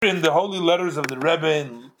In the Holy Letters of the Rebbe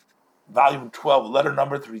in volume 12, letter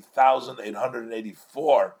number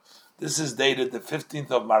 3884, this is dated the 15th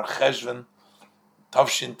of Mar Cheshvan,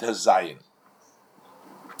 Tavshin Tezayin.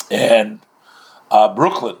 And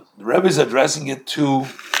Brooklyn, the Rebbe is addressing it to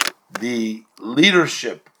the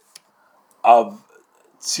leadership of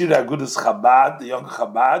Tzira Agudas Chabad, the young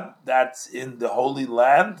Chabad, that's in the Holy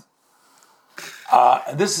Land.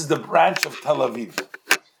 And this is the branch of Tel Aviv.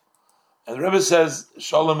 And the Rebbe says,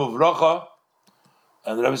 Shalom Uvracha,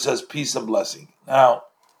 and the Rebbe says, peace and blessing. Now,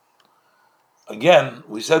 again,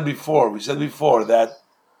 we said before that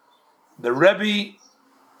the Rebbe,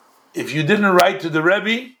 if you didn't write to the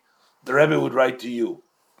Rebbe would write to you.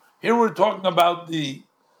 Here we're talking about the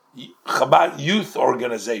Chabad Youth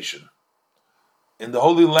Organization in the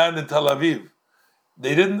Holy Land in Tel Aviv.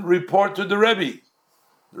 They didn't report to the Rebbe.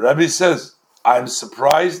 The Rebbe says, I'm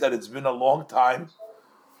surprised that it's been a long time.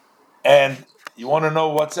 And you want to know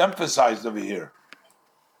what's emphasized over here?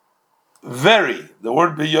 Very. The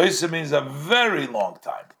word b'yoyse means a very long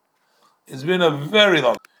time. It's been a very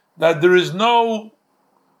long time. That there is no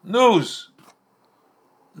news.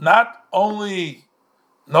 Not only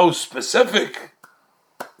no specific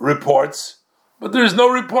reports, but there's no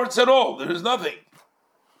reports at all. There is nothing.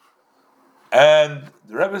 And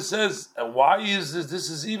the Rebbe says, and why is this? This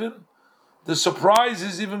is even, the surprise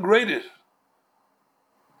is even greater.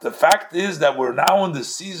 The fact is that we're now in the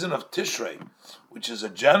season of Tishrei, which is a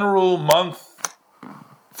general month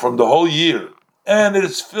from the whole year, and it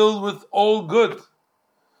is filled with all good,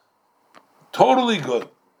 totally good,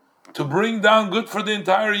 to bring down good for the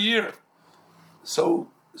entire year. So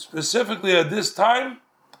specifically at this time,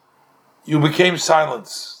 you became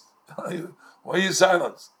silenced. Why are you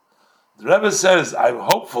silenced? The Rebbe says, I'm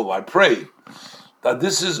hopeful, I pray, that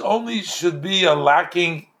this is should be a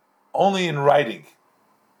lacking only in writing.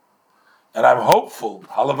 And I'm hopeful,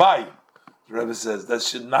 halavai, the Rebbe says, that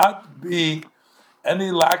should not be any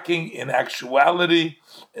lacking in actuality,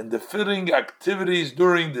 in the fitting activities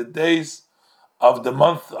during the days of the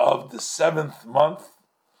month of the 7th month.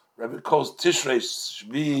 Rebbe calls Tishrei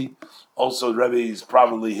Shvi. Also, Rebbe is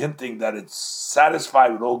probably hinting that it's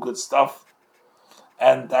satisfied with all good stuff,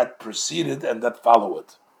 and that preceded and that follow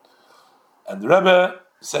it. And the Rebbe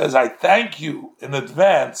says, I thank you in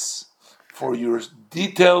advance for your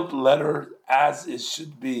detailed letter, as it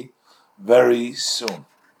should be very soon.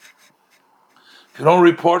 If you don't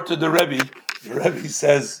report to the Rebbe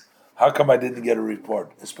says, how come I didn't get a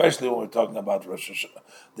report? Especially when we're talking about Rosh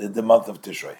Hashanah, the month of Tishrei.